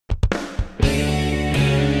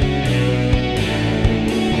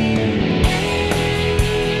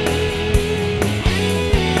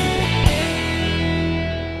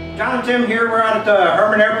Tim here. We're out at the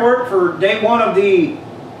Herman Airport for day one of the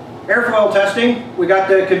airfoil testing. We got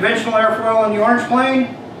the conventional airfoil on the orange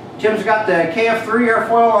plane. Tim's got the KF3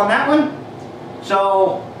 airfoil on that one.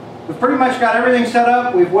 So we've pretty much got everything set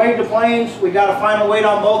up. We've weighed the planes. We got a final weight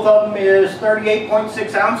on both of them is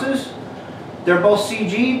 38.6 ounces. They're both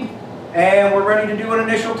CG'd, and we're ready to do an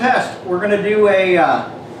initial test. We're going to do a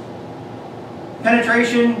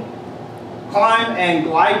penetration, climb, and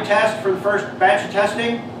glide test for the first batch of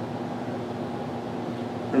testing.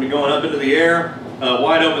 We're going to be going up into the air,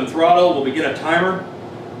 wide open throttle. We'll begin a timer.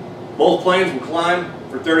 Both planes will climb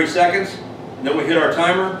for 30 seconds. And then we hit our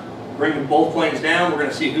timer, bring both planes down. We're going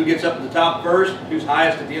to see who gets up to the top first, who's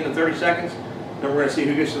highest at the end of 30 seconds. Then we're going to see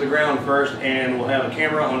who gets to the ground first, and we'll have a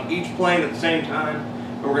camera on each plane at the same time.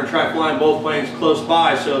 And we're going to try flying both planes close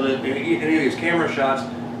by so that in any of these camera shots,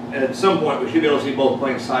 at some point we should be able to see both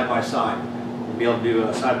planes side by side. We'll be able to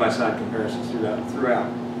do side-by-side comparisons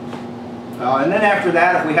throughout. And then after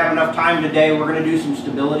that, if we have enough time today, we're going to do some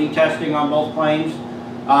stability testing on both planes.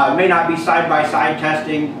 It may not be side-by-side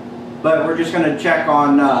testing, but we're just going to check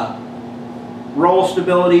on roll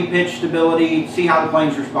stability, pitch stability, see how the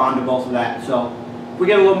planes respond to both of that. So if we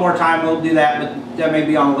get a little more time, we'll do that, but that may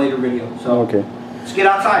be on a later video. So okay. Let's get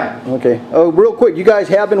outside. Okay. Oh, real quick, you guys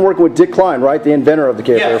have been working with Dick Klein, right? The inventor of the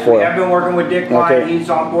KF airfoil. Yes, we have been working with Dick Klein. Okay. He's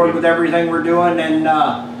on board with everything we're doing, and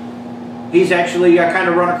he's actually kind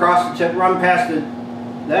of run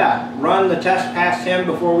the test past him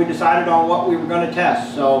before we decided on what we were going to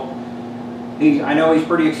test. So I know he's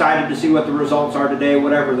pretty excited to see what the results are today,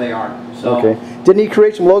 whatever they are. So, okay. Didn't he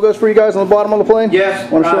create some logos for you guys on the bottom of the plane? Yes.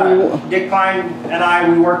 Want to show me? Dick Klein and I,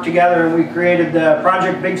 we worked together and we created the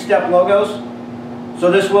Project Big Step logos. So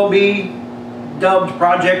this will be dubbed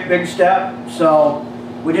Project Big Step. So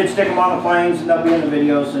we did stick them on the planes, and they'll be in the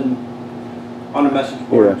videos and on the message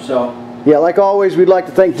board. Yeah. So yeah, like always, we'd like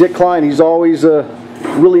to thank Dick Klein. He's always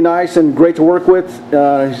really nice and great to work with.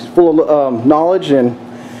 He's full of knowledge, and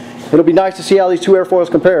it'll be nice to see how these two airfoils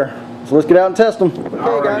compare. So let's get out and test them.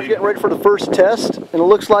 Okay, guys, getting ready for the first test, and it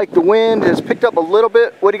looks like the wind has picked up a little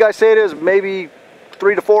bit. What do you guys say it is? Maybe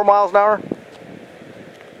 3 to 4 miles an hour?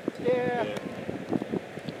 yeah,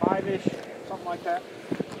 5-ish, something like that.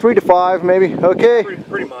 3 to 5, maybe. Okay.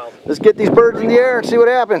 Pretty mild. Let's get these birds in the air and see what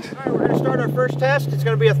happens. All right, we're going to start our first test. It's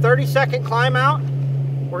going to be a 30-second climb out.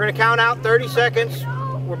 We're going to count out 30 seconds.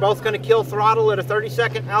 We're both going to kill throttle at a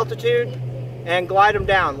 30-second altitude and glide them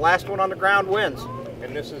down. Last one on the ground wins.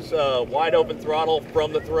 And this is wide open throttle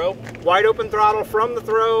from the throw. Wide open throttle from the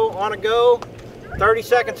throw on a go. 30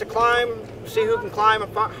 seconds to climb. See who can climb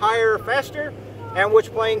higher or faster, and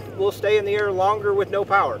which plane will stay in the air longer with no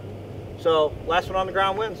power. So last one on the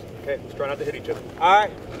ground wins. Okay, let's try not to hit each other. All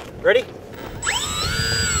right, ready?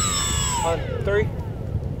 On 3,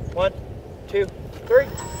 1, 2, 3. 1,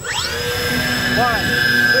 2,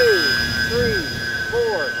 3,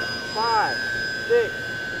 4, 5, 6,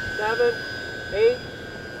 7, 8,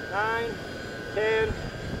 9, 10,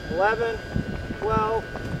 11, 12,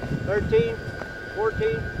 13,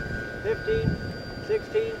 14, 15,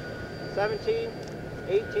 16, 17,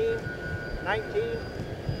 18, 19,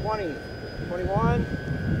 20, 21,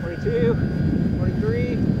 22,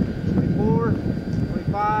 23, 24,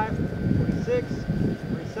 25, 26,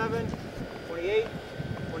 27, 28,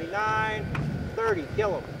 29, 30.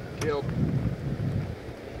 Kill them. Killed.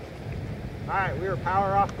 All right, we are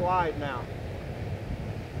power off glide now.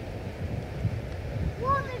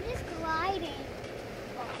 Whoa, they're just gliding.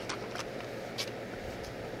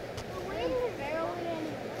 The wind is barreling in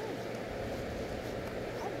the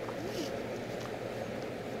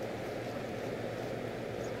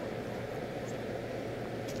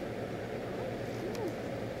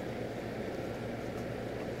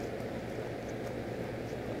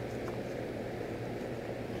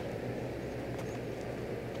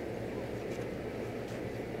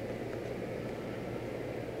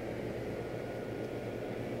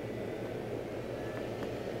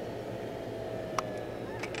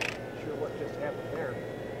What just happened there?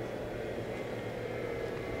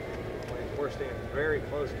 We're staying very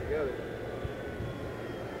close together.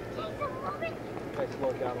 I slow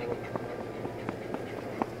it down a little.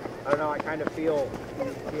 I don't know, I kind of feel, you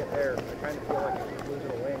can see it there, I kind of feel like I keep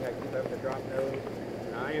losing a wing, I keep having to drop nose.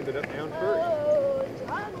 And I ended up down first. Oh,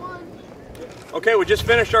 John won. Okay, we just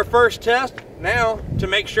finished our first test. Now, to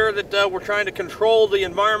make sure that we're trying to control the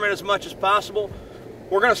environment as much as possible,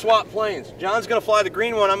 we're going to swap planes. John's going to fly the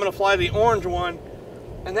green one, I'm going to fly the orange one,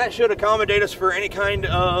 and that should accommodate us for any kind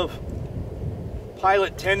of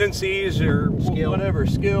pilot tendencies or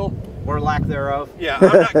skill. Or lack thereof. Yeah,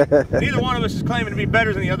 neither one of us is claiming to be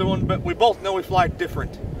better than the other one, but we both know we fly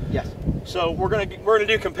different. Yes. So we're gonna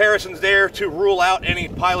do comparisons there to rule out any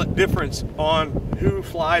pilot difference on who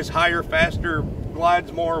flies higher, faster,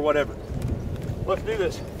 glides more, whatever. Let's do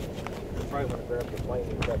this. Probably want to grab the plane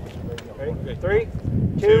and grab the screen. Okay. 3,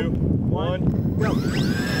 2, 1, go.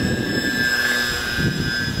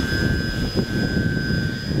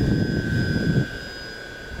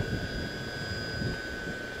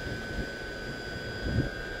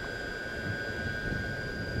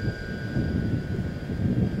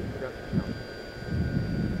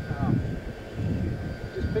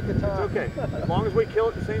 It's okay. As long as we kill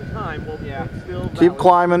at the same time, we'll still Keep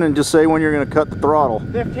climbing and just say when you're going to cut the throttle.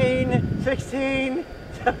 15, 16,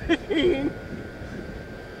 17.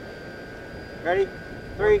 Ready?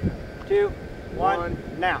 3, 2, 1,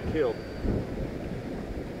 now. Killed.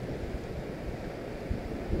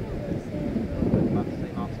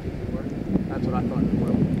 That's what I thought as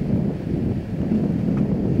well.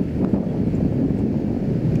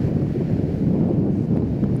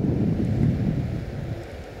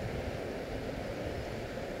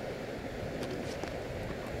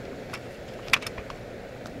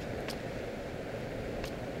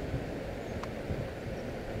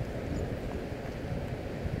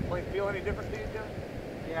 Plane feel any different to you, John?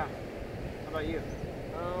 Yeah. How about you?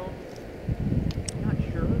 Not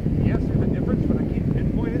sure. Yes, there's a difference, but I can't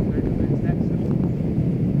pinpoint it. It's that simple.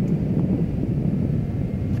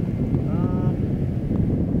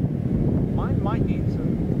 Mine might need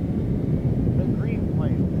the green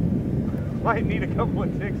plane might need a couple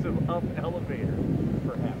of ticks of up elevator,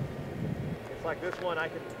 perhaps. It's like this one,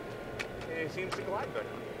 it seems to glide better.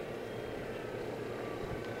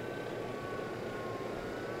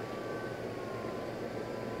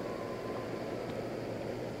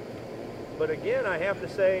 But again, I have to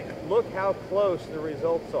say, look how close the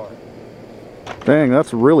results are. Dang,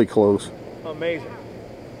 that's really close. Amazing.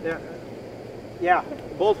 Yeah. Yeah.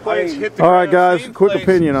 Both planes hit the All right, ground, guys, same quick place,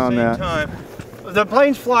 opinion on same that. time. The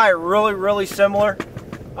planes fly really, really similar.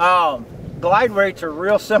 Glide rates are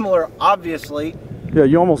real similar, obviously. Yeah,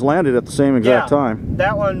 you almost landed at the same exact time.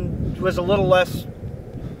 That one was a little less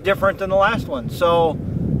different than the last one. So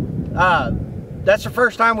that's the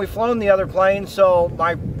first time we've flown the other plane, so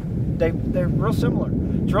they're real similar.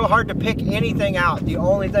 It's real hard to pick anything out. The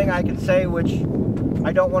only thing I can say, which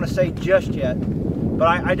I don't want to say just yet, but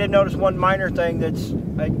I did notice one minor thing that's,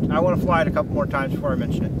 I want to fly it a couple more times before I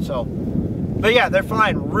mention it. So, but yeah, they're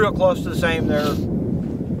flying real close to the same. They're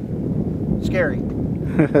scary.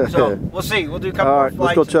 So we'll see. We'll do a couple more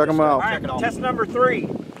flights. Let's go check them out. All right, test number 3.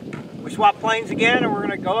 We swap planes again, and we're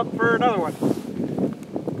going to go up for another one.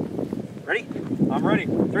 Ready? I'm ready.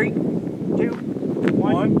 3, 2,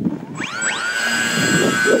 1.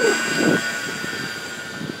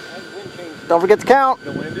 Don't forget to count.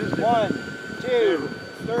 The wind is 1, 2,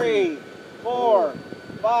 3, 4,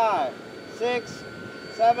 5, 6,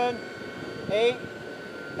 7, 8,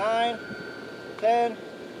 9, 10,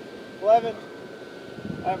 11.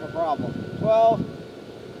 I have a problem. 12,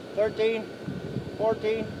 13,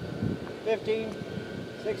 14, 15,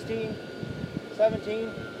 16,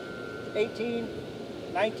 17, 18,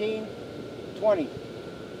 19, 20,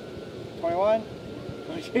 21,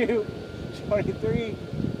 22, 23,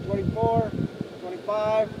 24,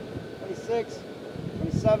 25, 26,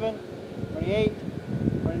 27, 28,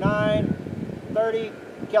 29, 30,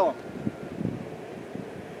 kill them.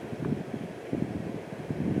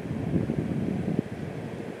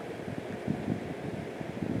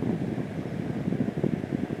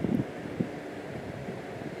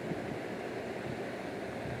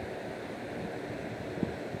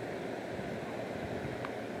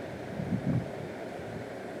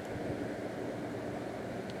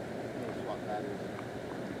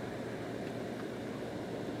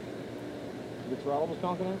 The throttle was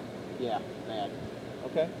conking out? Yeah, bad.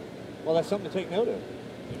 Okay. Well, that's something to take note of.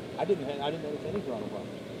 I didn't notice any throttle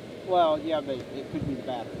problems. Well, yeah, but it could be the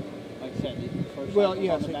battery. Like I said, the first Well, cycle's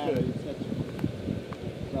yes, on the it battery. could.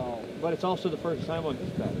 So, But it's also the first time on this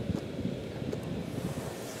battery.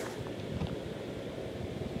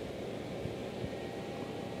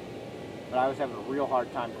 but I was having a real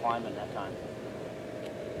hard time climbing that time.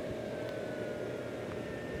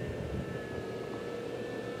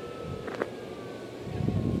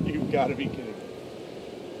 You've got to be kidding.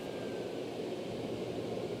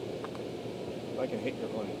 I can hate your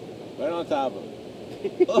plane. Right on top of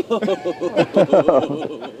it.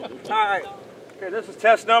 All right. Okay, this is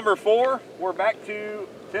test number 4. We're back to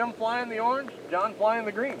Tim flying the orange, John flying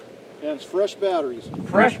the green. And it's fresh batteries.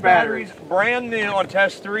 Fresh batteries, brand new on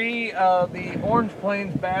test 3. The orange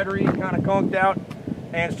plane's battery kind of conked out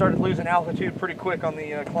and started losing altitude pretty quick on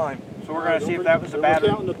the climb. So we're going to see if that was the battery.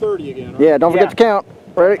 We're counting to 30 again, right? Yeah, don't forget to count.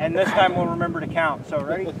 Ready? And this time we'll remember to count. So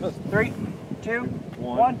ready? 3, 2,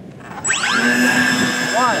 1. 1,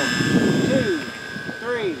 2,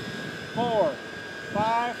 3, 4,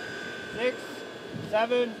 5, 6,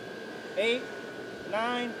 7, 8,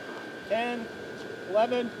 9, 10,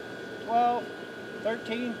 11, 12,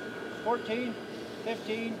 13, 14,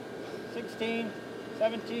 15, 16,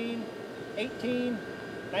 17, 18,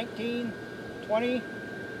 19, 20,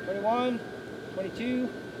 21, 22,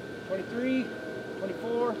 23,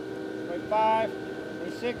 24, 25,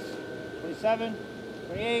 26, 27,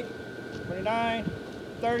 28, 29,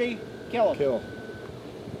 30. Kill them. Kill.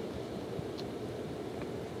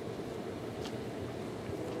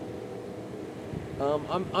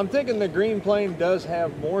 I'm thinking the green plane does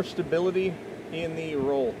have more stability in the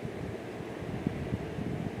roll.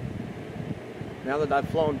 Now that I've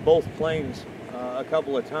flown both planes a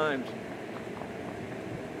couple of times,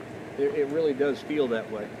 it really does feel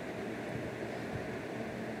that way.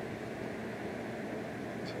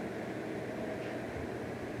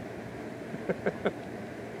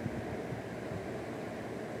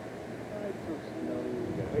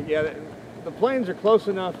 Yeah, the planes are close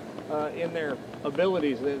enough in their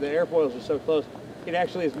abilities. The airfoils are so close. It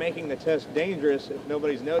actually is making the test dangerous if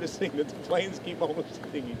nobody's noticing that the planes keep almost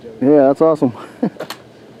hitting each other. Yeah, that's awesome. Should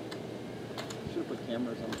have put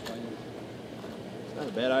cameras on the plane. It's not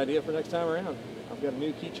a bad idea for next time around. I've got a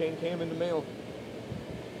new keychain cam in the mail.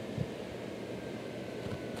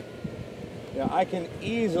 Yeah, I can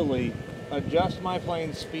easily adjust my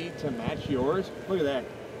plane's speed to match yours. Look at that.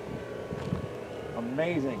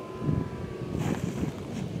 Amazing.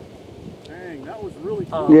 Dang, that was really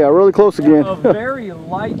cool. Yeah, really close again. A very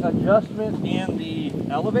light adjustment in the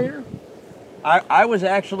elevator. I was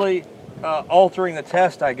actually altering the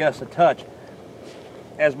test, I guess, a touch.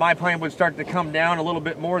 As my plane would start to come down a little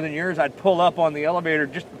bit more than yours, I'd pull up on the elevator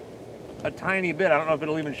just a tiny bit. I don't know if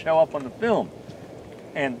it'll even show up on the film.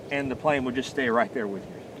 And the plane would just stay right there with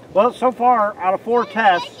you. Well, so far, out of 4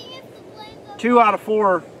 tests, 2 out of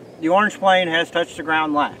 4, the orange plane has touched the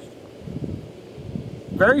ground last.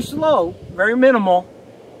 Very slow, very minimal,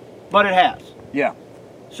 but it has. Yeah.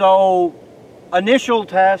 So, initial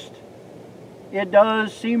test, it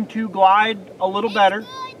does seem to glide a little better,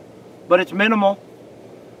 but it's minimal.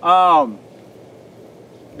 The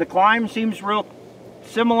climb seems real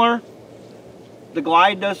similar. The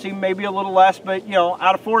glide does seem maybe a little less, but you know,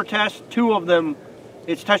 out of 4 tests, 2 of them,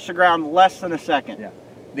 it's touched the ground less than a second. Yeah.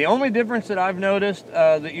 The only difference that I've noticed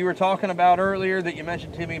that you were talking about earlier, that you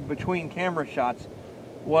mentioned to me between camera shots,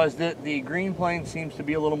 was that the green plane seems to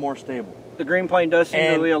be a little more stable. The green plane does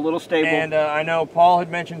seem to be a little stable. And I know Paul had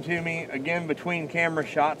mentioned to me, again, between camera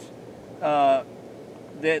shots, that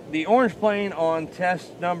the orange plane on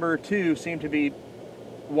test number 2 seemed to be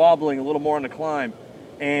wobbling a little more on the climb.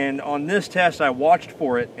 And on this test, I watched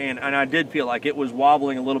for it, and I did feel like it was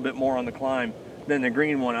wobbling a little bit more on the climb than the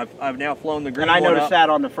green one. I've now flown the green one. And I noticed that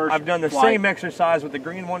on the first I've done the flight. same exercise with the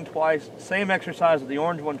green one twice, same exercise with the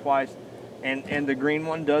orange one twice, and the green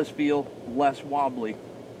one does feel less wobbly.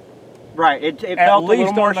 Right, it felt a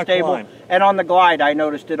little more stable. Climb. And on the glide, I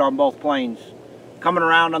noticed it on both planes. Coming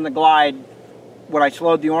around on the glide, when I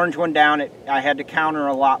slowed the orange one down, I had to counter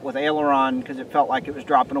a lot with aileron because it felt like it was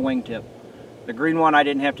dropping a wingtip. The green one, I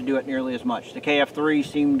didn't have to do it nearly as much. The KF3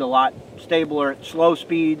 seemed a lot stabler at slow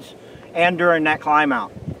speeds and during that climb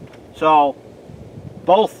out. So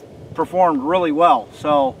both performed really well.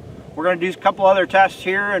 So we're going to do a couple other tests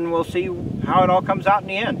here and we'll see how it all comes out in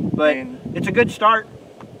the end. But it's a good start.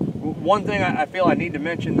 One thing I feel I need to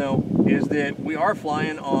mention though is that we are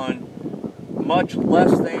flying on much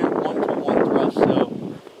less than 1-to-1 thrust. So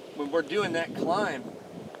when we're doing that climb,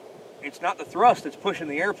 it's not the thrust that's pushing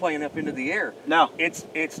the airplane up into the air. No. It's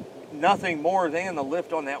nothing more than the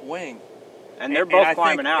lift on that wing. And they're both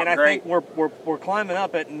climbing out and great. I think we're climbing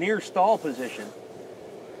up at near stall position.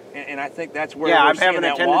 And I think that's where yeah, we're I'm seeing having a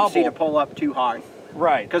that tendency wobble. to pull up too high.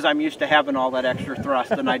 Right. Because I'm used to having all that extra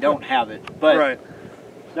thrust and I don't have it. But right.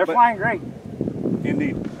 they're flying great.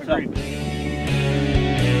 Indeed. So, Agreed.